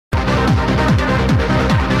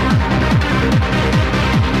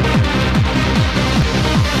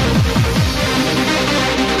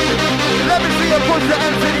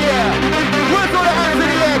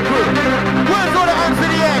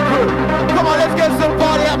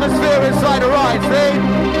came inside the ride, see?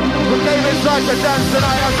 We came inside to dance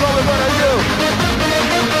tonight, that's what we're gonna do.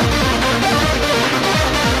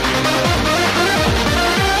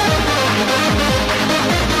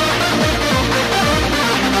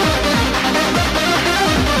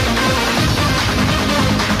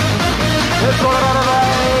 It's all about a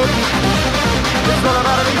ride. It's all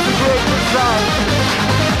about an easy break inside.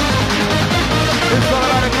 It's all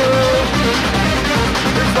about a groove.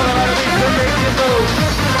 It's all about a beat to make you move.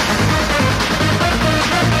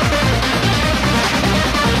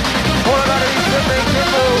 All about a beat to make you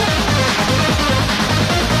move.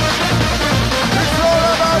 It's all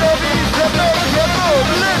about a beat to make you move.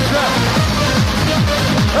 Listen.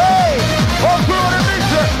 Hey, all crew on the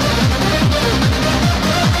mission.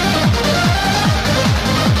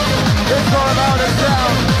 It's all about the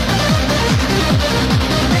sound.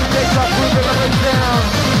 DJ Topgroove up and down.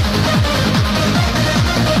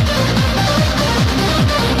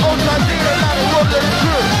 Outside Dina, Lanny, Woodland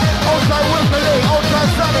crew. Outside Wimpole, outside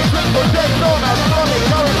Sammy, Triple J, Donut, Sonic,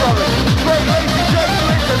 Curry, Great Lazy, Jake,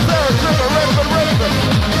 Linda, Sarah, Trigger, Raven, Raven.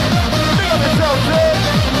 Big up yourself, Jay.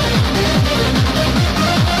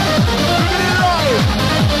 Look at it live.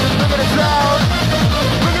 Look at the sound.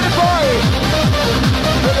 Look at the vibe.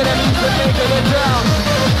 Look at that music making it down.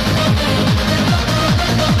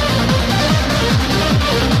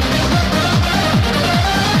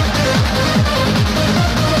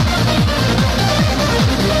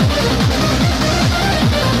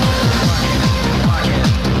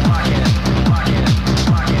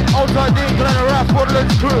 Outside Dean, Glenn, Raff,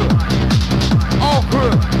 Woodlands crew. All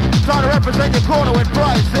crew. Trying to represent your corner with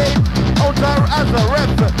pride, see? Outside as a rep.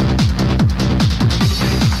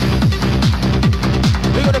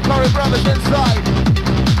 We got the Curry brothers inside.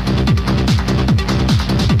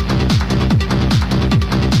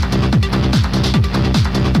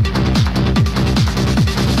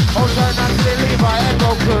 Outside Nancy Levi,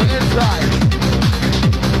 Echo crew inside.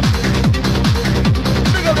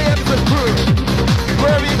 Big up the Empress crew.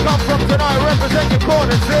 Wherever you come from tonight, represent your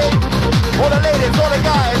corner, see? All the ladies, all the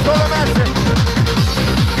guys, all the masses.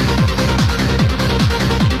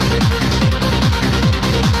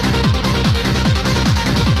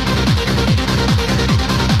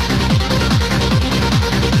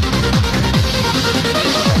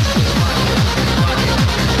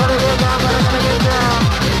 Gotta get down, gotta get down.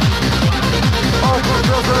 All crew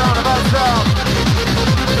girls around the back down.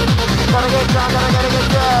 Gotta get down, gotta get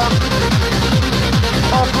down.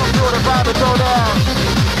 All crew feel the vibe and go down.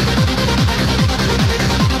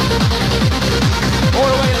 All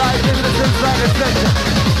the way live in the inside the center.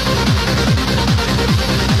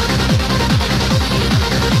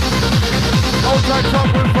 Outside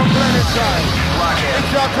Topgroove from Glenn inside. Big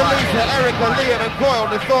shout to Lisa, Erica, Liam and Coyle,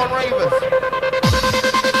 the Thorn Ravers.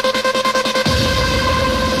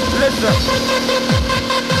 Listen.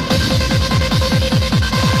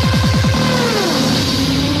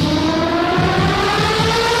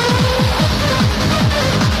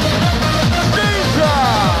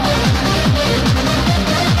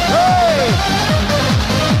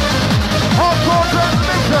 Hardcore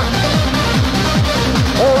transmission.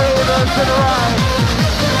 All to the right.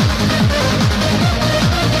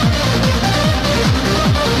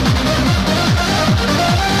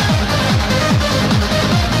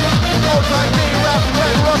 Outside D, Rap,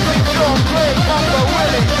 Red, Rossi, John, Craig, Bumper,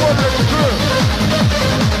 Willie, Woodland crew.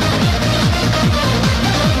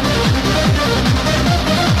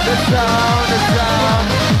 The sound, the sound.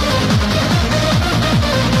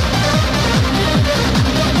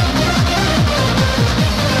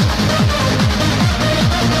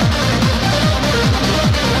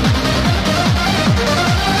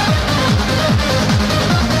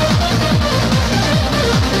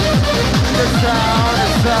 The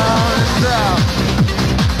sound.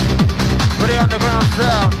 For the underground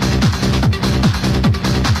sound.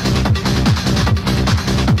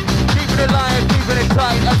 Keeping it live, keeping it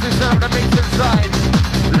tight as we sound the mix inside.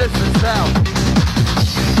 Listen sound.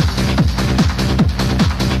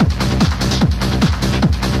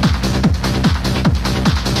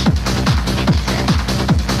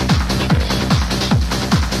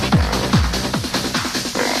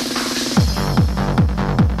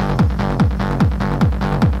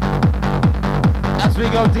 We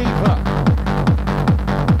go deeper.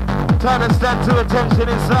 Time to stand to attention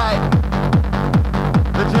inside.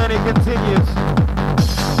 The journey continues.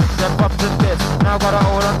 Step up to this, now gotta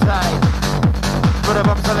hold on tight. Put a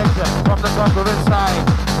bump selection from the top of inside.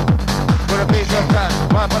 Put a piece of cut,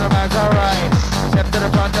 wipe on the bags, alright. Step to the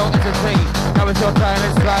front, don't entertain. Now it's your time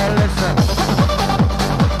inside, listen.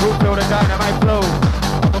 Who feel the dynamite flow?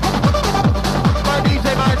 My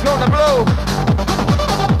DJ mind's gonna blow.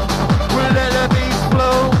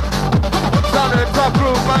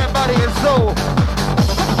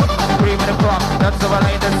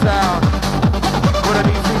 overlaying the sound. With a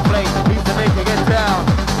DC plate, needs to make it get down.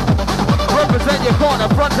 Represent your corner,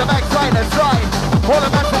 front to back, side to side. All the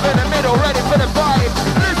massive in the middle, ready for the vibe.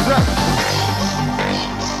 Listen.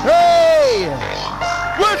 Hey!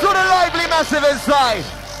 Where's all the lively massive inside?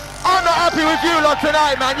 I'm not happy with you lot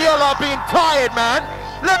tonight, man. You're lot being tired, man.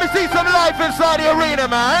 Let me see some life inside the arena,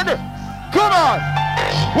 man. Come on.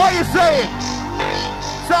 What are you saying?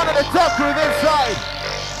 Sound of the Topgroove inside.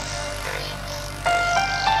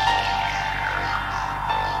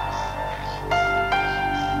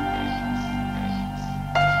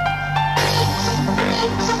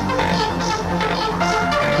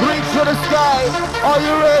 Reach for the sky. Are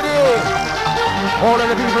you ready? All of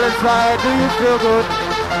the people inside, do you feel good?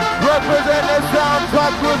 Represent the sound,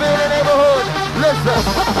 Topgroove in the neighborhood. Listen,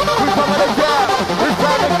 we come with a jam, it's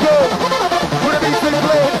time to go. With a music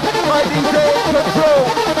playing, my DJ in control.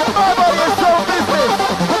 My body is show business.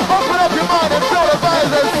 Open up your mind and feel the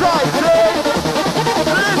vibes inside, see?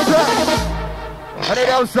 Listen. And it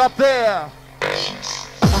else up there.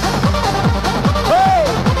 Hey,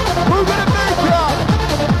 who's gonna make it?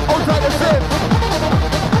 Outside the sim.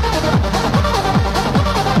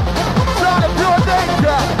 Sound of pure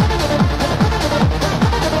danger.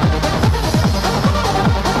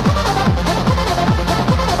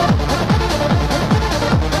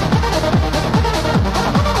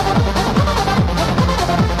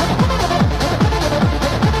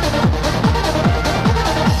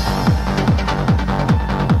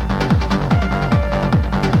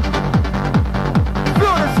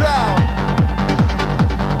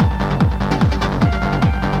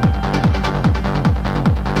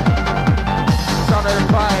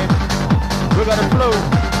 We got a flow,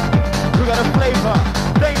 we got a flavor,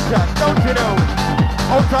 danger, don't you know?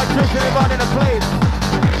 Outside tricking everyone in the place.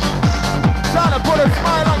 Trying to put a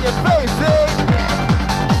smile on your face, eh?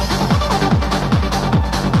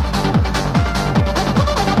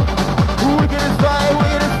 We get this vibe, we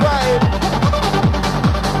get this vibe.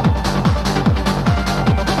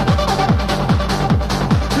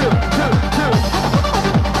 Two.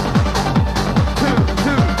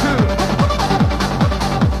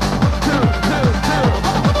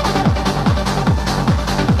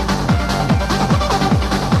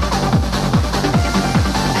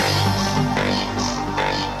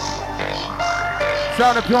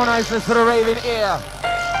 Sound of pure niceness for the raving ear.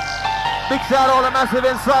 Big shout all the massive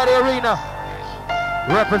inside the arena.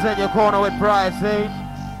 Represent your corner with pride, see?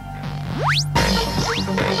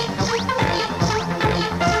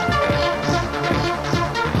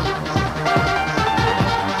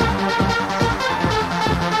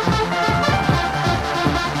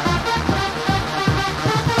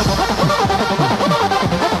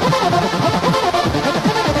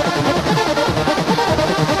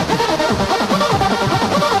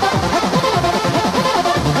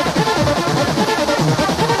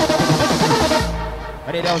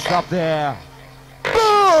 And it don't stop there.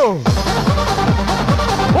 Boom!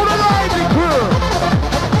 All the lively crew!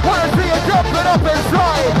 Wanna see you jumping up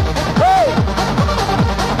inside? Hey!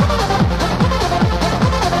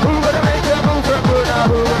 Who gonna make you move and good now?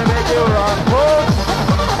 Who gonna make you run? Oh!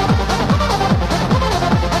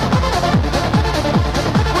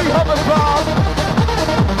 We hover from.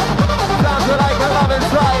 Sounds like a love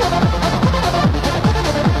inside.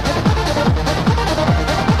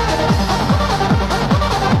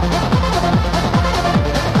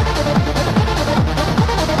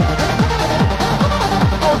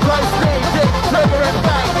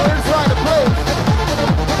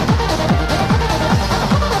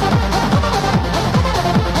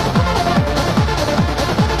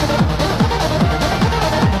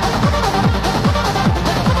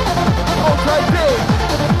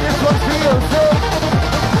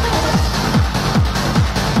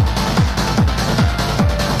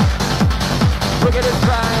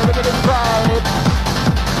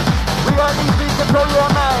 Control your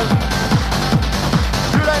mind.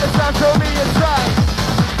 You like the sound, show me inside.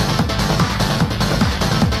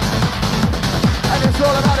 And it's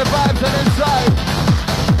all about the vibes and inside.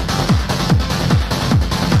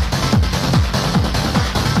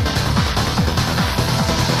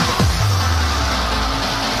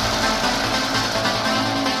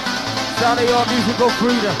 Sound of your musical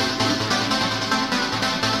freedom.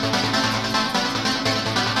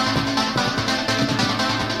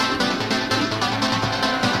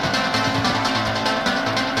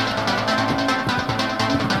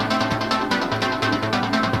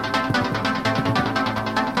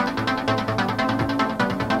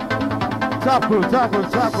 Topgroove.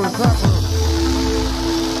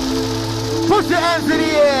 Put your hands in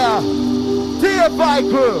the air. TFI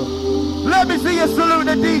crew. Let me see you salute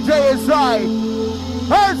the DJ inside.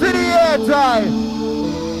 Hands in the air, Ty.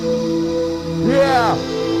 Yeah.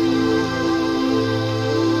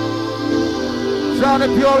 Sound of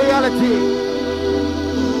pure reality.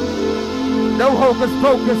 No hocus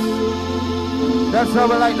pocus. That's how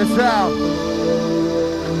we like the sound.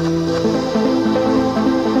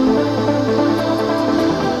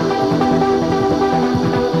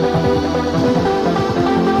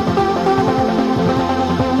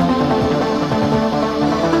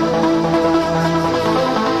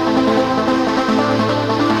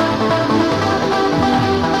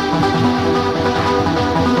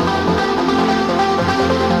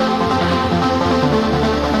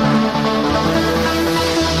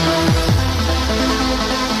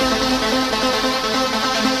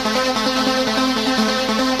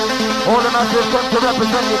 Come to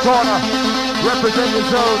represent your corner, represent your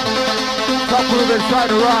zone. Topgroove inside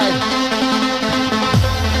the ride.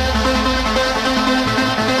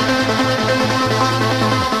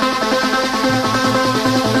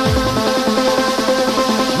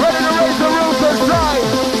 Ready to raise the roof inside.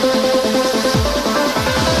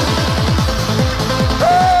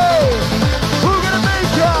 Hey, who gonna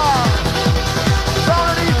make ya? Sound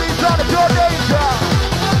of these beats out of pure danger.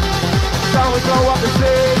 Now we go up the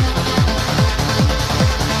stage.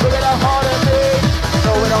 Look at how hard it is.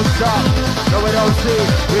 No, we don't stop. No, we don't see.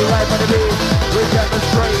 We right for the beat. We get the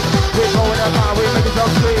straight. We go in our mind. We make it so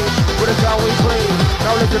sweet. With the sound we play.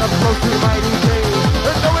 Now listen up close to the mighty day.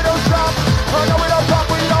 No, we don't stop. Oh, no, we don't pop.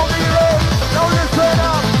 We don't need it. No, listen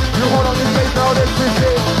up. You hold on your face. No, this is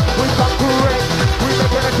it. We come correct. We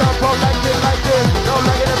making a jump up like this, like this. No,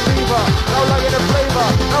 like in a fever. No, like in a flavor.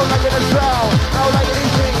 No, like in a sound. No, like in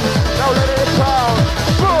these things. No, let it pound.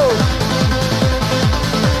 Boom.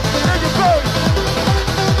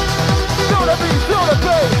 Feel the beat, feel the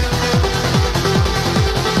bass.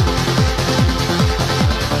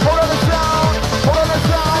 Hold on the sound, hold on the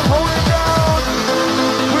sound, hold it down.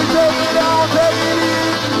 We take it down, take it in.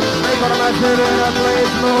 Make all the massive in a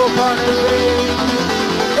place, move on the beat.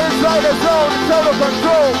 Inside the zone, total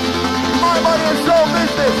control. My body and soul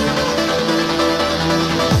business.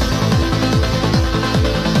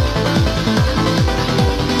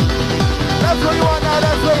 That's what you want now,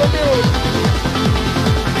 that's what you need.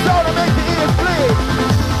 Sound to make the ears bleed.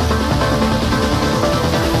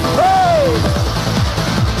 Hey!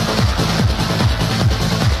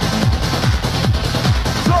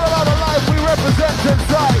 It's all about the life we represent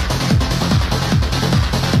inside.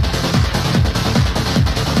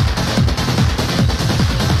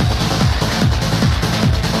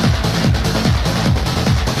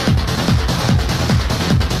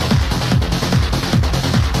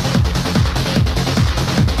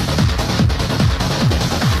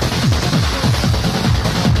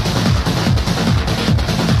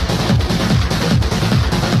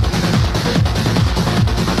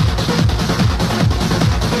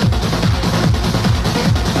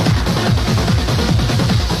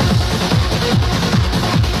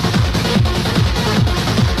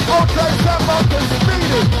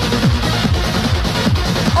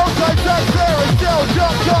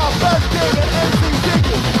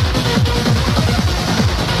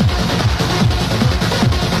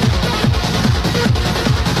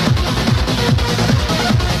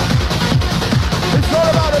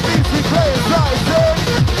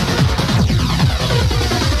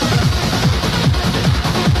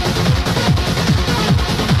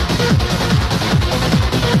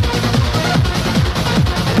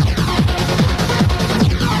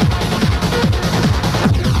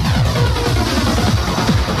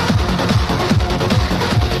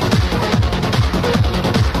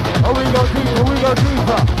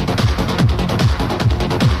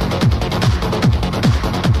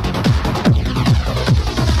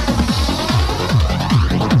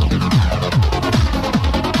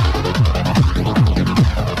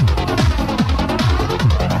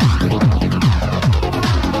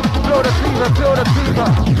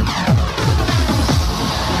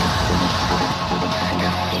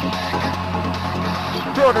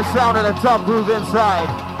 Sound of the Topgroove inside,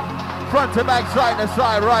 front to back, side to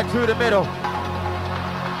side, right through the middle.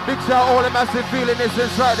 Big shout, all the massive feeling is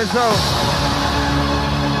inside the zone.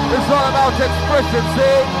 It's all about expression,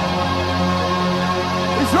 see?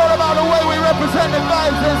 It's all about the way we represent the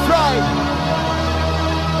vibes inside.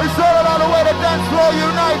 It's all about the way the dance floor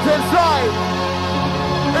unites inside.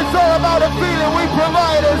 It's all about the feeling we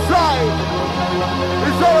provide inside.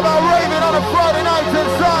 It's all about raving on a Friday night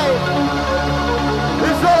inside.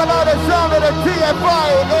 It's all about the sound of the TFI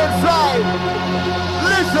inside.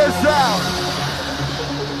 Listen sound.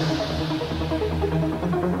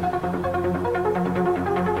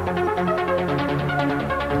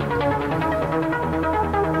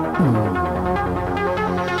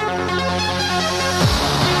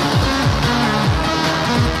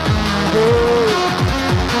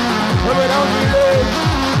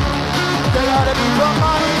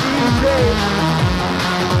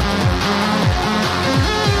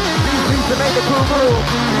 crew.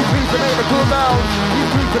 These beats to make the crew bounce.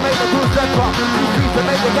 These beats to make the crew step up. These beats to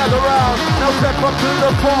make the gather round. Now step up to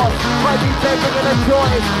the force. My beat taking a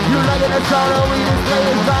choice. You liking the sound of we display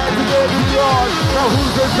is time to get to yours. Now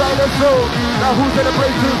who's inside the zone? Now who's in the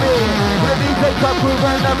place to be? With the DJ Topgroove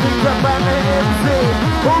and the beat up and the MC.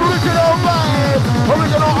 Original vibes,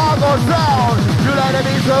 original Argo sound. You like the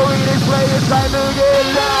beat so we display it's time to get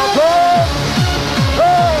down. Go!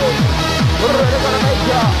 Hey! We're really gonna make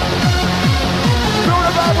ya. Feel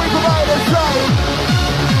the vibe we provide inside.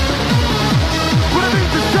 With the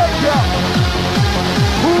beat to shake ya.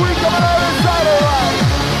 Who we coming out inside, alright?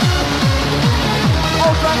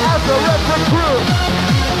 Outside as the reference crew.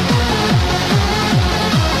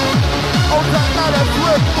 Outside now that's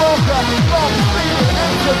Swift, Walker, Long, Speedy,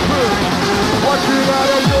 and the crew. What you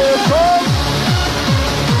gotta do, folks?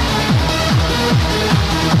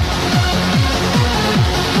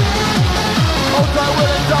 Outside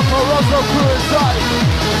with a dumper, Russell crew inside.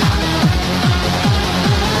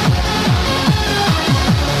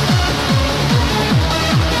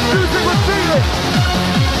 Music with feeling.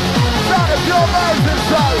 Sound of your minds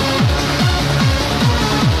inside.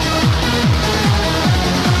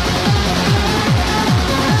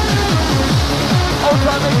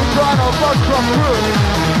 Outside making Toronto, bus from crew.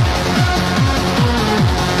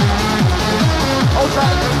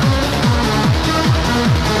 Outside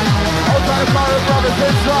Mario Brothers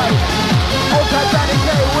inside. Outside Danny K,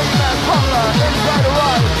 Wingman, Butler, inside the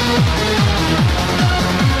ride.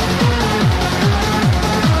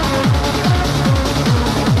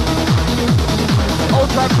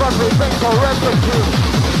 Outside Broadway, Benko, Redwood crew.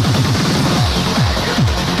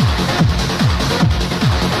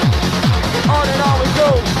 On and on we go,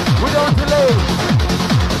 we don't delay.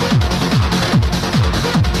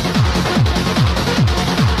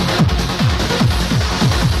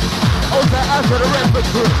 Outside after the Redwood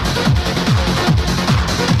crew.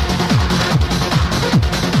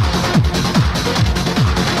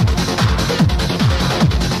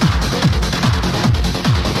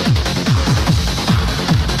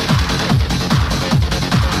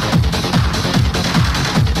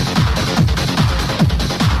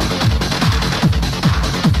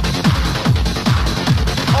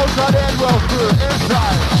 Outside Edwell crew,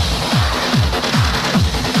 inside.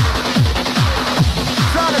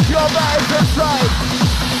 Sound of your vibes inside.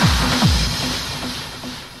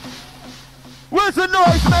 Where's the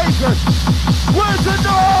noise makers? Where's the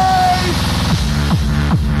noise?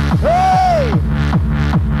 Hey!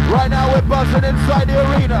 Right now we're buzzing inside the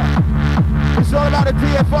arena. It's all about the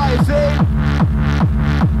TFI, see?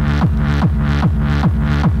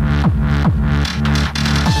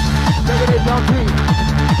 Taking it down deep.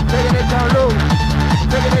 Taking it down low,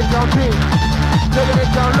 taking it down deep, taking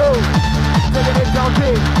it down low, taking it down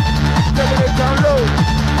deep, taking it down low.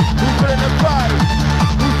 Who's feeling the vibe?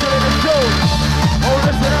 Who's feeling the show? Oh,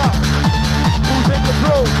 listen up. Who's in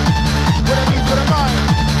control? What I mean for the mind,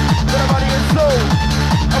 for the body and soul.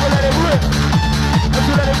 I will let it rip,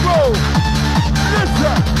 until let it go.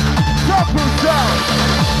 Listen, Topgroove sound.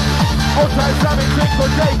 Outside Sammy,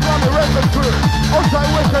 Jinko, Jake, on the record crew.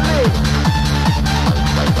 Outside Wicker Lee.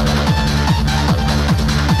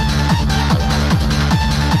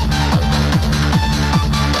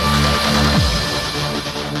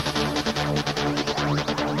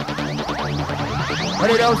 But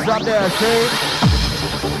it don't stop there, see?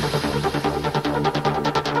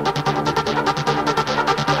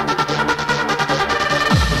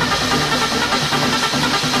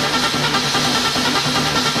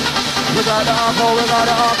 We got the encore, we got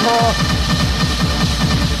the encore.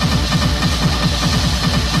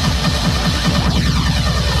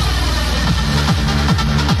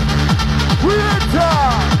 We enter!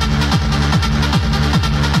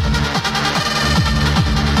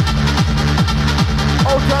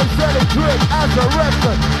 Outside selling drink as a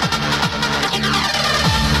record.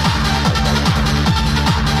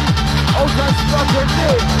 Outside fucking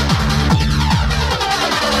dick.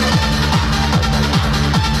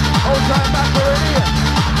 Outside macaroni.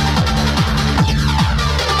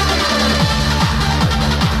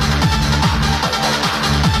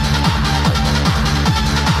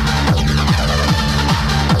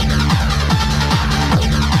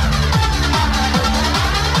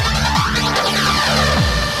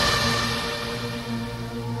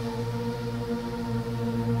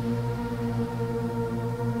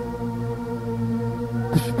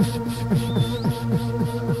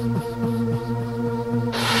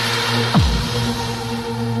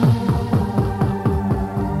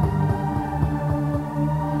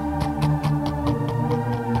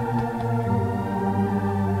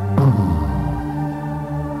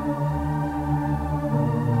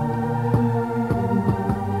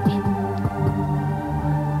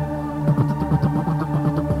 Sound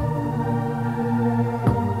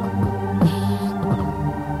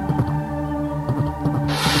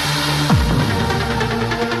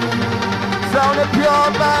of pure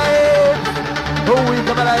vibes, who we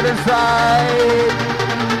come alive inside.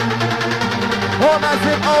 All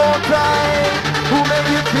massive all time, who make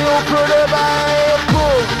you feel pretty vibe.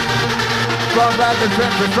 Boom. From back to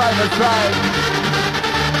center, side to side.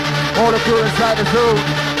 All the crew inside the zoo.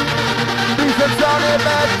 Decent sound it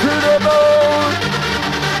back to the moon.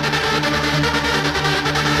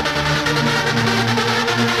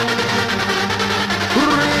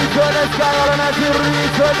 Reach for the sky, all the night you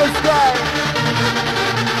reach for the sky.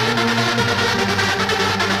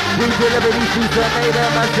 We deliver these beats and made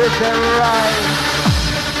them and sit them right.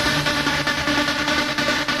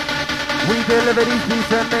 We deliver these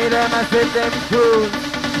beats and made them and sit them true.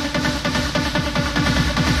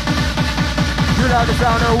 Without the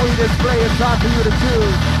sound of we display, it's time for you to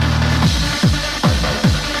choose.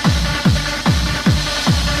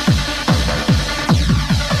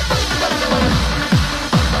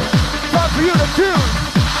 Time for you to choose.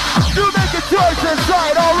 You make a choice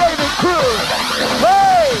inside all Raven crew.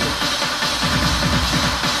 Hey!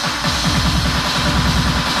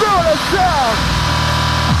 Feel the sound!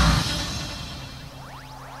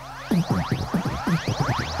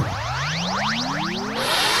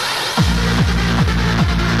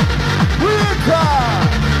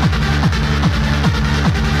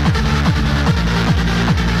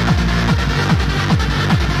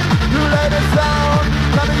 You like the sound,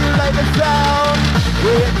 tell me you like the sound.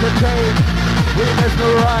 We entertain, we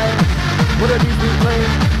mesmerize. What a beat we play,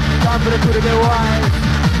 time for the crew to get wise.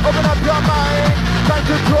 Open up your mind, time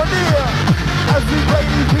to draw near. As we play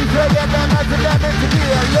these beats, we get them as them into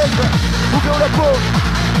gear. Listen, who feel the book,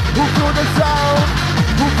 who feel the sound,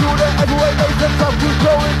 who feel the everywhere they set up, who's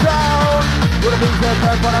going down. What a beat says,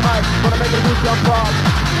 turn on the mic, gonna make it move jump off.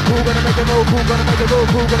 Who gonna make it move, who gonna make it move,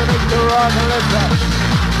 who gonna make it run, and listen.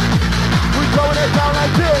 We throwing it down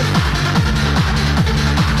like this.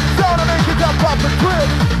 Sound to make it jump off and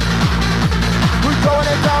twist. We throwing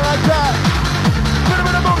it down like that. Bit of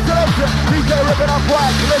move selection. DJ ripping off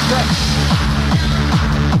wax, listen.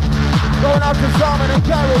 Going out to Simon and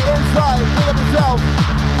Gary inside, big up himself.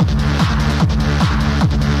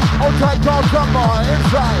 Old tight Carl Dunbar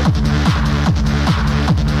inside.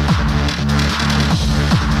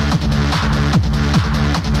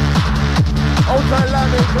 Old tight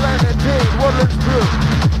Landing, Glenn and Dean, Woodlands crew.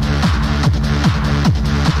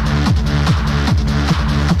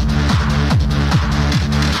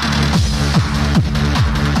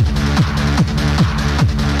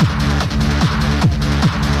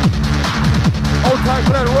 Old tight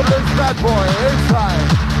Glenn, Woodlands bad boy inside.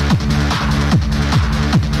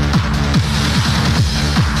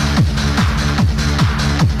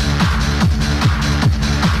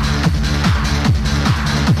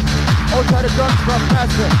 Outside the guns from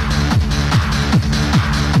Massive.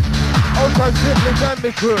 Outside Simply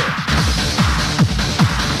Gambit crew.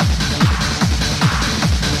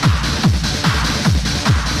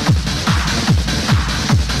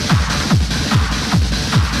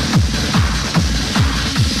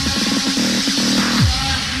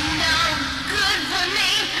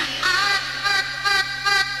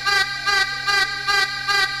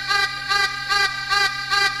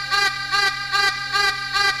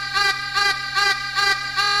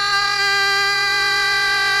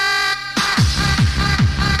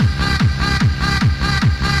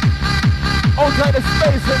 Outside the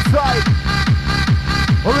space inside.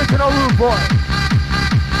 Original Rude Boy.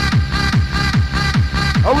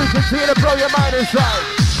 Oh, we can see it blow your mind inside.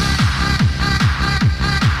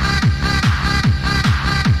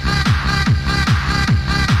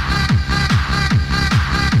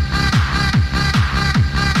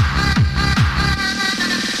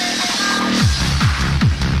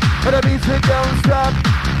 For the beats it don't stop.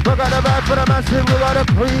 We got a bad for the massive, we got a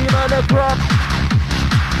cream of the crop.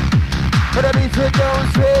 For the beats it don't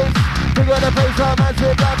cease. We got a face on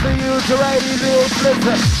massive, back for you to ready this,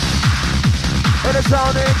 listen. And the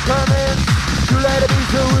sound incoming. You let the beats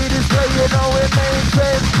so we display, you know it makes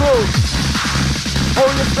sense, cool.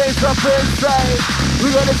 Hold your face up inside.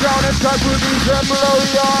 We got the sound and touch with these and blow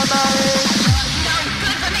your mind.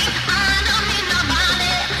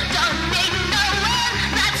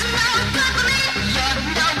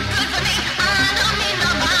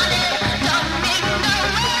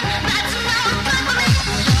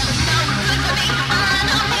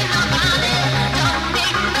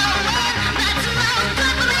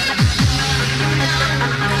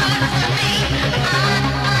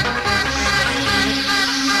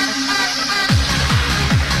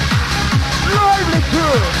 Lively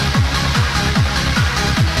crew.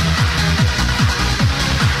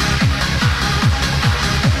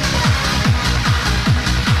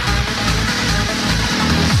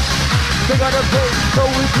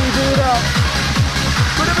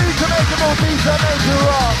 Topgroove beats that make you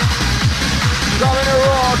rock. Going to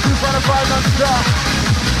raw, 2.5 non-stop.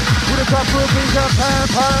 With the Topgroove beats that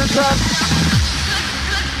pound up.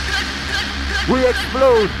 We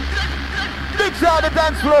explode. Big shout out the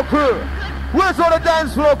dance floor crew. Where's all the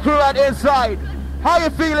dance floor crew at inside? How you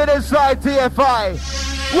feeling inside TFI?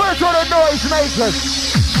 Where's all the noise makers?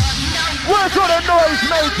 Where's all the noise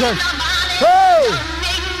makers? Hey!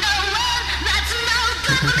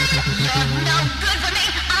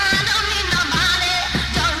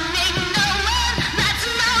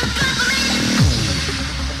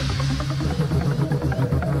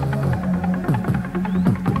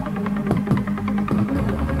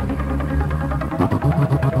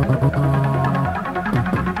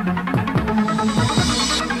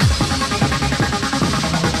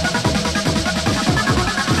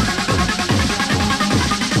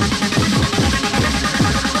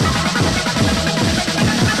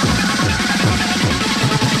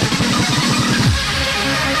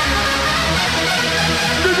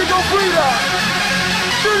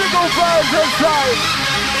 Vibes inside.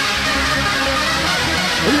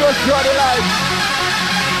 You're trying to life.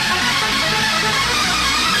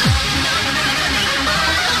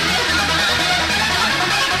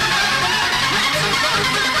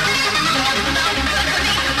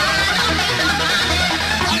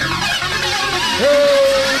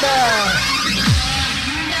 Hey man.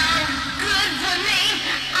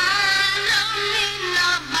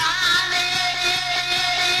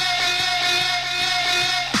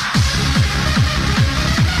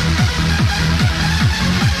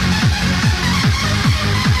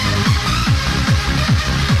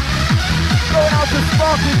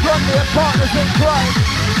 Sparky, Grundy and partners in crime.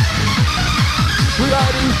 We got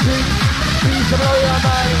these things, these to blow your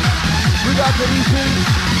mind. We got these things,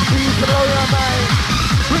 these to blow your mind.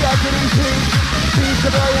 We got these things, these to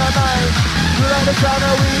blow your mind. We like the sound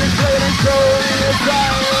of weed and play and show in the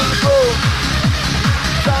sound. Boom.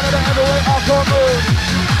 Sound of the heavyweight hardcore move.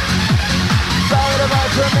 Sound of the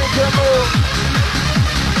vibes that make you move.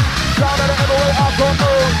 Sound of the heavyweight hardcore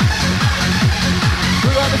move. We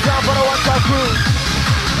got the sound for the one-shot crew.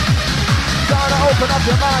 Sound to open up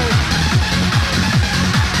your mind.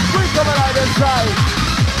 We come alive inside.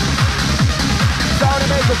 Sound to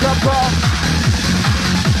make us jump off.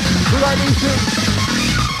 We got these things.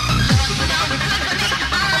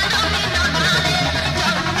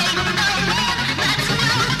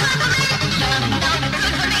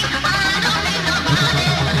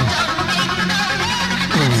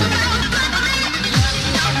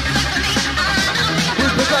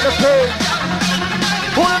 We got the pain.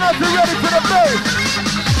 Pulling up, you ready for the bass.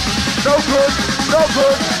 No good, no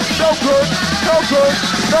good, no good, no good,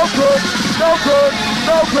 no good, no good,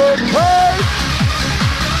 no good. Hey!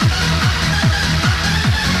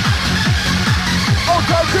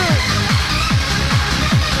 OTG!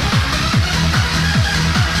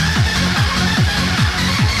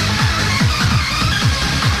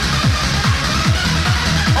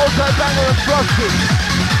 Banger and Frosty.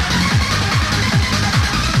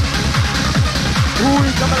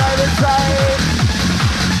 We come alive inside.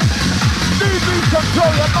 Need me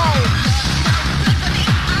control your mind.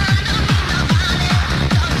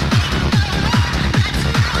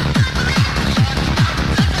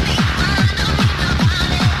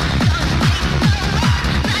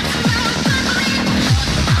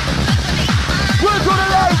 Where's all the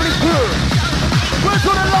lively crew? Where's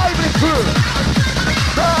all the lively crew?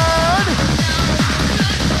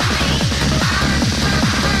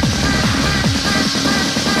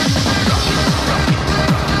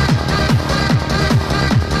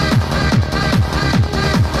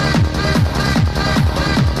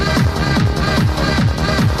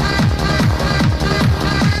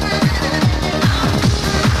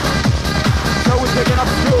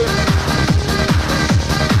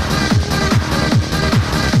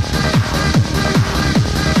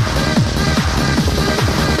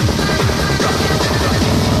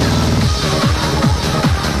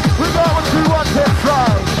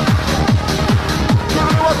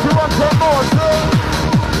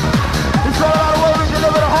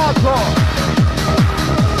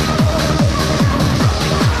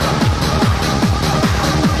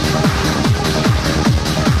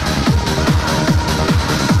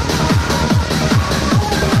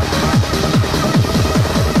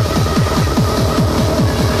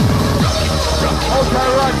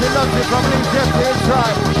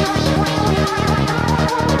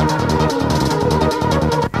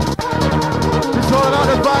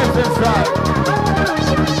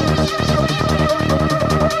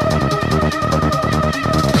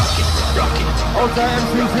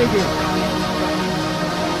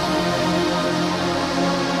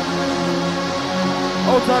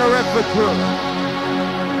 Outside of Redford crew.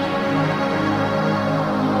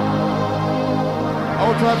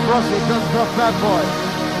 Outside Frosty, Guns Off Bad Boy.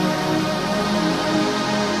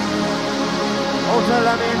 Outside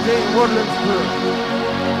Lammy and Dean Woodlands crew.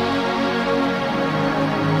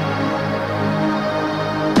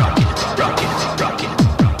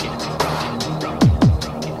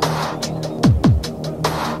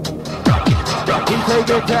 We take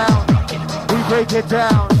it down, we break it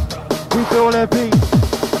down, we feel the beat,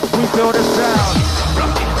 we feel the sound.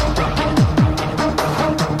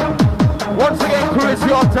 Once again, crew, it's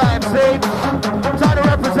your time, see? Time to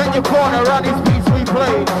represent your corner around these beats we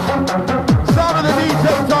play. Sound of the DJ,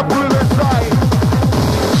 Topgroove inside.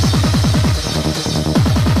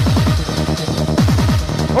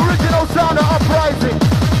 Original sound of Uprising.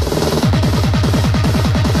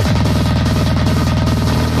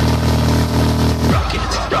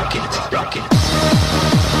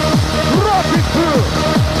 Rocket crew.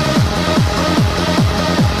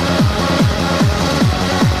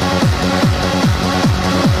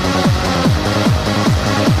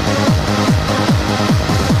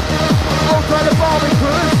 Outside the bombing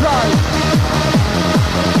crew inside.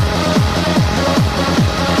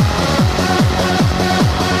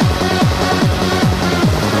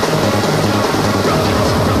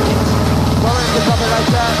 Following the topic like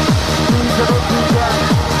that. Please don't do that.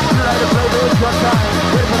 You like to play this your time.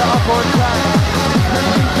 Wait for the up on time. Then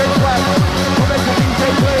the DJ swag. We'll make the DJ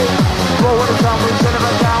play. Roll with the sound, we set it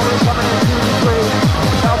right down. We're coming into the play.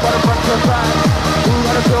 Now for the front to back. We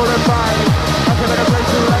gotta feel the vibe. I give it a place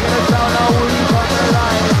to like it a sound. Now we come the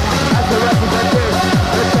line. As a representative,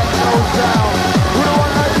 the techno sound. We don't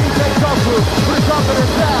want that DJ Topgroove. We come for the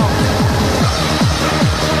sound.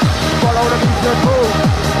 Follow the music move.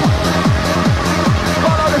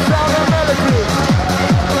 Follow the sound and melody.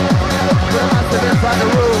 We're massive inside the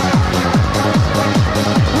room.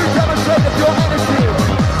 We demonstrate the pure energy.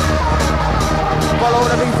 Follow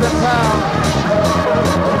the beats and pound.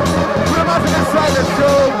 We're massive inside the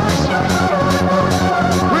show.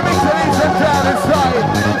 We mix the beats and down inside.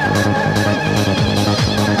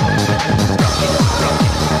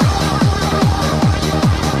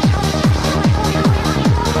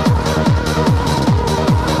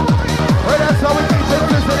 Well, that's how we keep it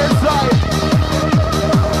twisted inside.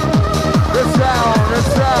 The sound, the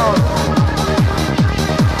sound.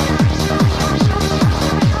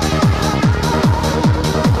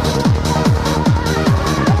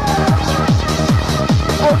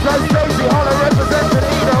 Outside Stacy, Holler representing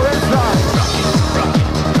Eno inside.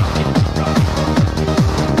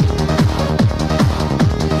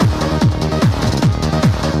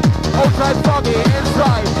 Outside Foggy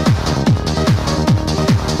inside.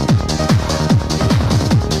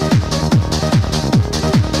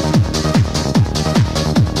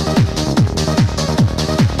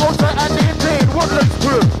 Outside Andy and Dean, Woodlands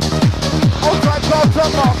crew. Outside Carl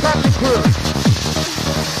Topmark, Family crew.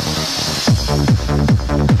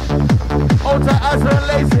 Outside Azza and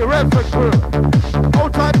Lacey, Redford crew.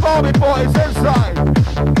 Outside Barbie boys inside.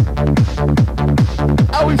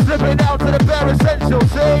 Are we slipping down to the bare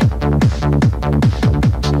essentials, see?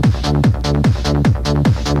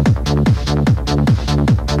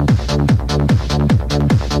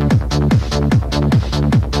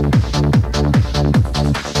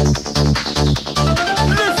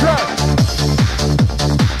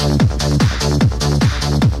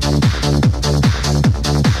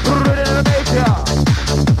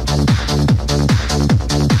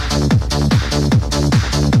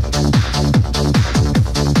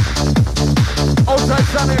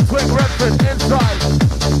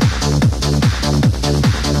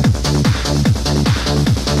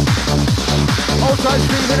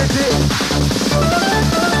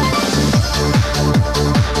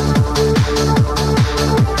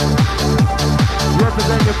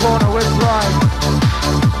 Represent your corner, West Line.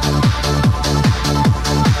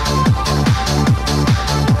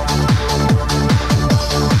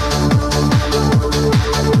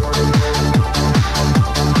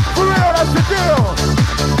 For real, that's the deal.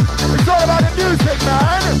 It's all about the music,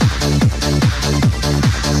 man.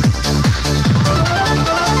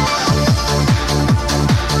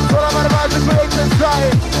 It's all about the creative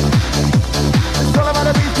side. It's all about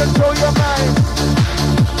the beat, control your mind.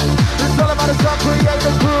 It's all about the song, create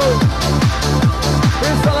the crew.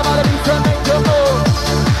 It's all about the beats and make the move.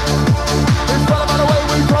 It's all about the way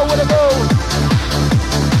we throw with the move.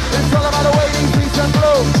 It's all about the way these beats and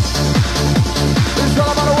flow. It's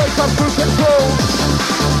all about the way come through control.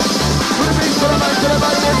 With the beats, to the mind, to the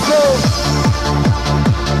body and soul.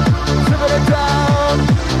 Simmer it down.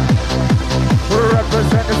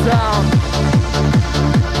 Represent the sound.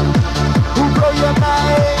 Who blow your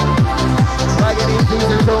mind?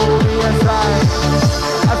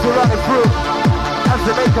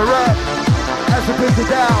 to pick it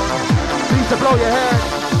down. Beats to blow your head.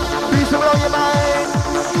 Beats to blow your mind.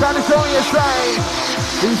 Time to show your sign.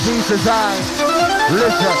 These beats designed.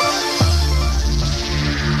 Listen.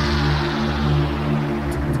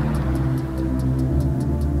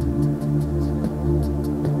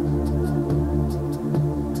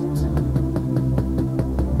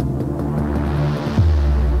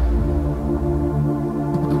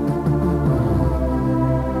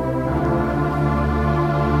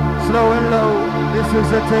 Slow and low, this is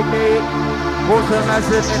a technique. Water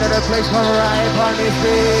massive into the place, come right on his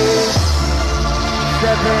feet.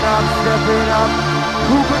 Stepping up, stepping up.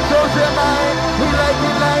 Who controls their mind? Who like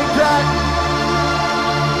it like that?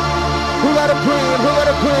 Who got a cream? Who got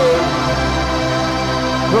a cream?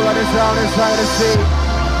 Who got the sound inside the seat?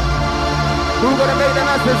 Who gonna make the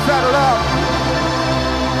massive saddle up?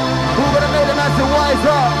 Who gonna make the massive wise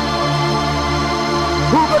up?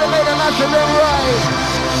 Who gonna make the massive live right?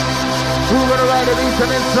 Who gonna ride the beast from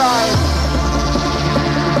inside?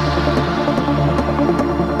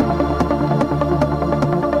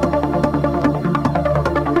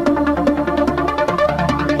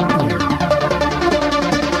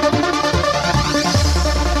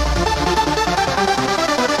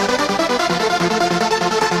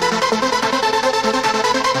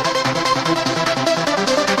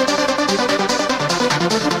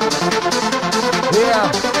 Yeah.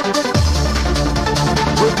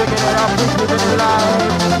 We're picking it up, we're keeping it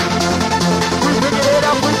alive. We're picking it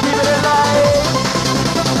up, we're keeping it alive.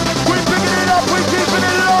 We're picking it up, we're keeping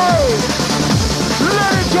it alive.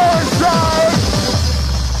 Let it go inside.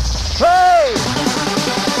 Hey!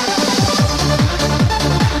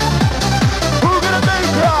 Who's gonna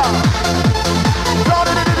make ya? Down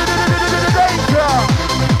in the danger.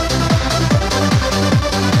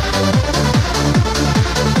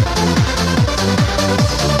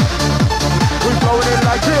 We're blowing it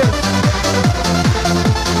like this.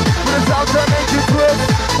 Put it out there, make it twist.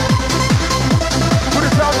 Put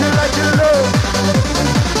it out there like you know.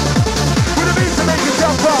 Put the beat to make it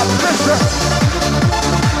jump up. Listen.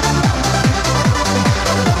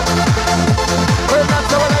 We're not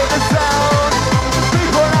so late the sound.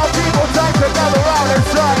 People now, people time to gather round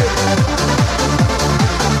inside.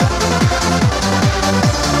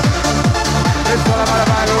 It's all about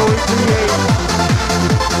how we create.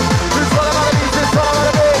 It's all about the beat, it's all about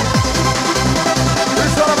the beat.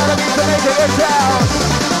 It's all about the beat to make it down.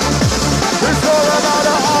 It's all about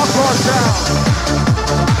the hardcore sound.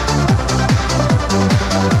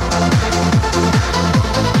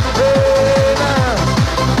 Hey, man.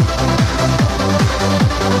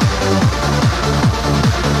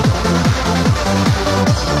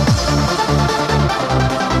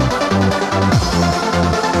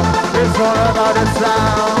 It's all about the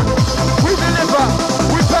sound. We deliver,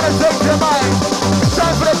 we penetrate your mind.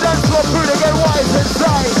 Time for the dance floor crew to get wise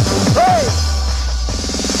inside. Hey!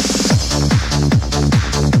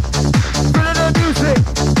 Feeling the music.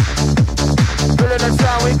 Feeling the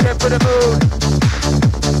sound, we came for the mood.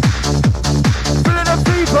 Feeling the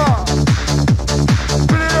fever.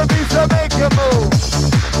 Feeling the beat to make you move.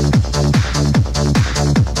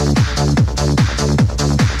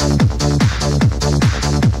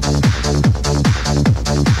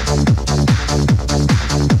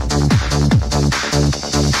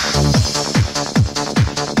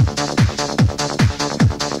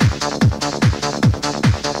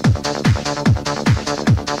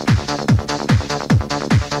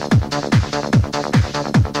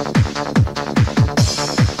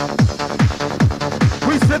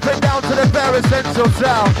 Essential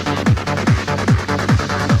sound.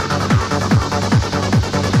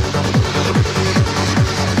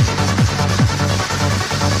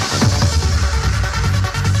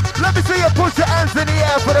 Let me see you put your hands in the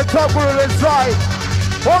air for the Topgroove inside.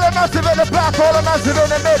 All the massive in the back, all the massive in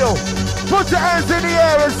the middle. Put your hands in the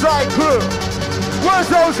air inside, crew. Where's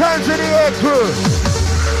those hands in the air, crew?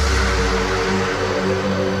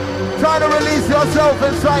 Trying to release yourself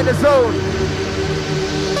inside the zone.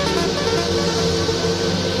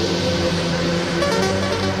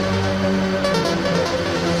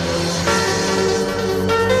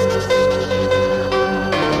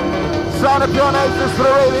 Sound of pure niceness for the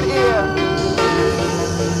raving ear.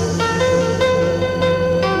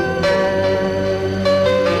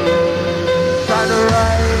 Time to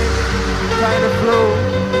ride, time to flow,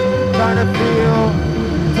 time to feel,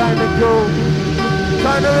 time to go,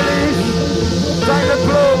 time to release, time to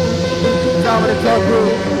flow. Time with the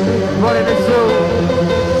Topgroove, running the show.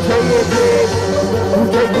 Take it big, who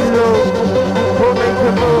take it low, who make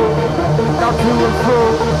the move, now to and fro,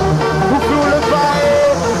 who feel the fire.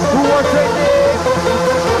 Who wants it big?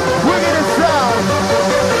 Wicked and sound.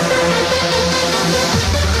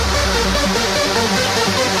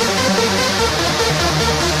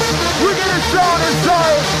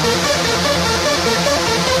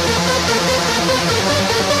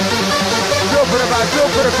 vibe, feel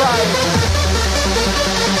for the vibe.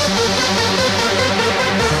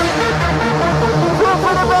 Feel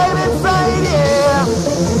for the vibe inside, yeah.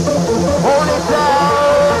 Hold it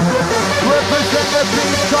down. Represent the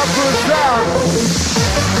beat, Topgroove sound.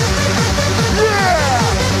 Yeah,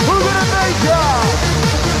 we're gonna make ya.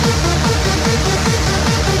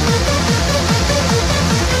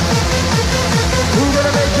 Who's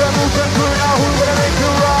gonna make ya move and through now? Who's gonna make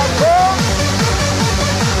you rock?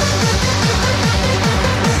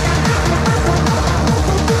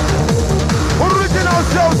 Original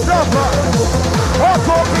showstopper,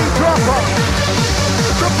 hardcore beat dropper.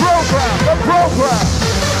 The program.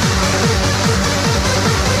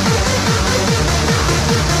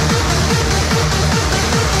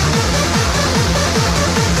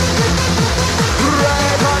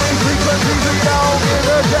 Red honey frequencies, we don't give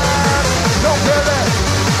a damn. Don't care less.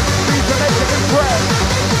 Beats to make it impress.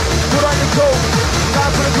 Put on your coat,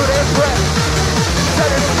 time for the good impress.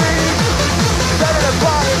 Set it free, set it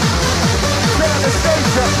apart. Set on the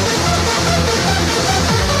station.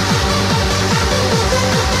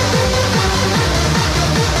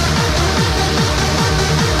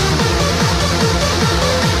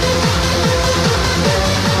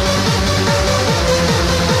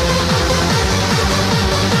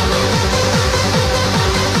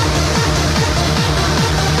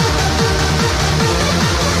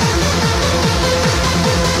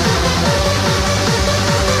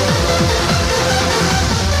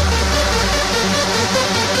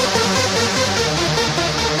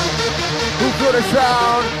 The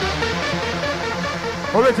sound,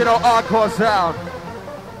 original hardcore sound.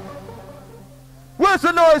 Where's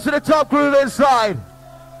the noise to the Topgroove inside?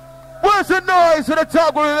 Where's the noise to the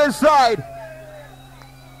Topgroove inside?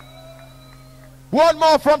 One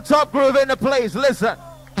more from Topgroove in the place, listen.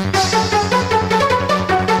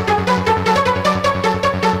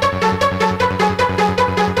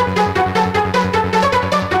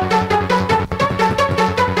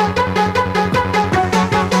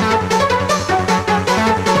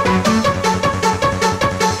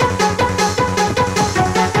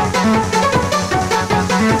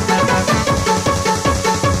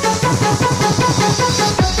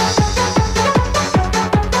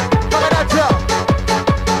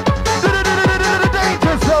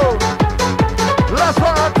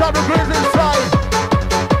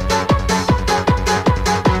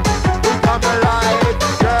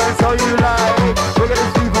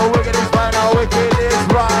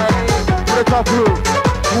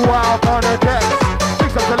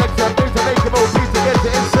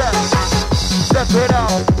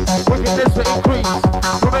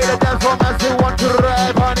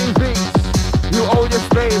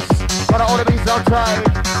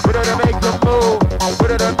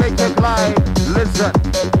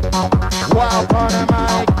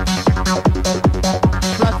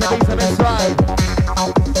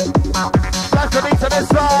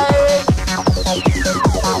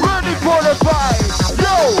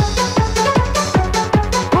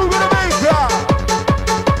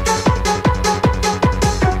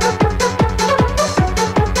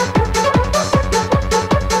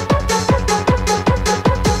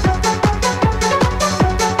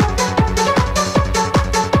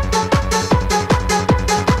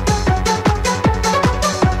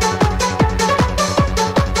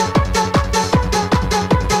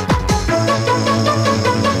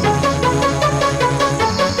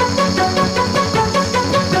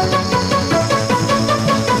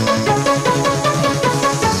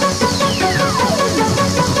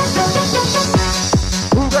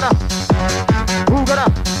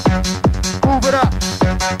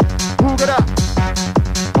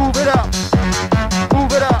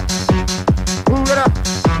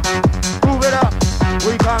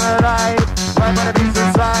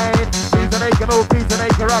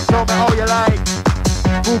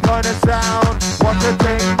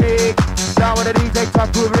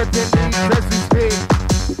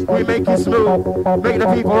 Make the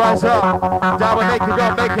people rise up. Down with make it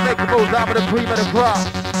go, make it move. Down with the cream of the crop.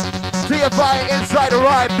 TFI inside the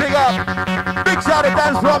ride, big up. Big shout out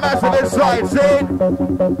dance floor massive inside, see?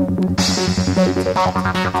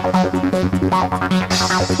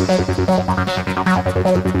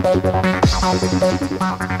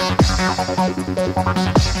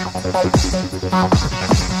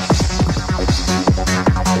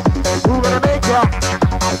 Who gonna make ya?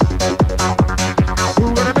 Who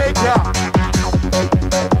gonna make ya?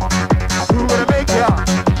 Who gonna make ya?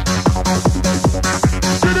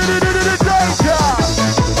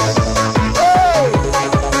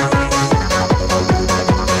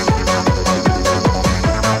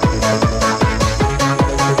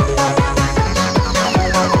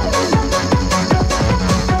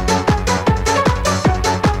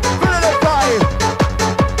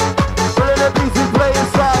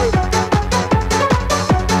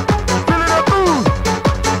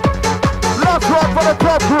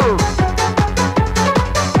 groove.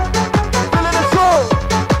 Feeling the soul.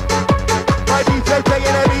 My DJ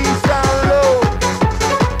taking the beat down low.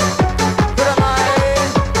 Put a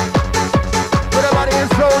mind, put a body and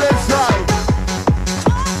soul inside.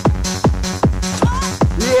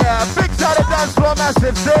 Yeah, big shot of dance floor,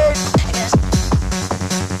 massive stage.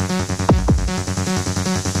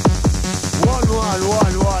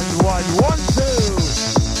 One, two.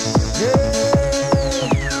 Yeah.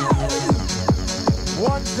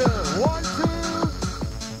 One, two.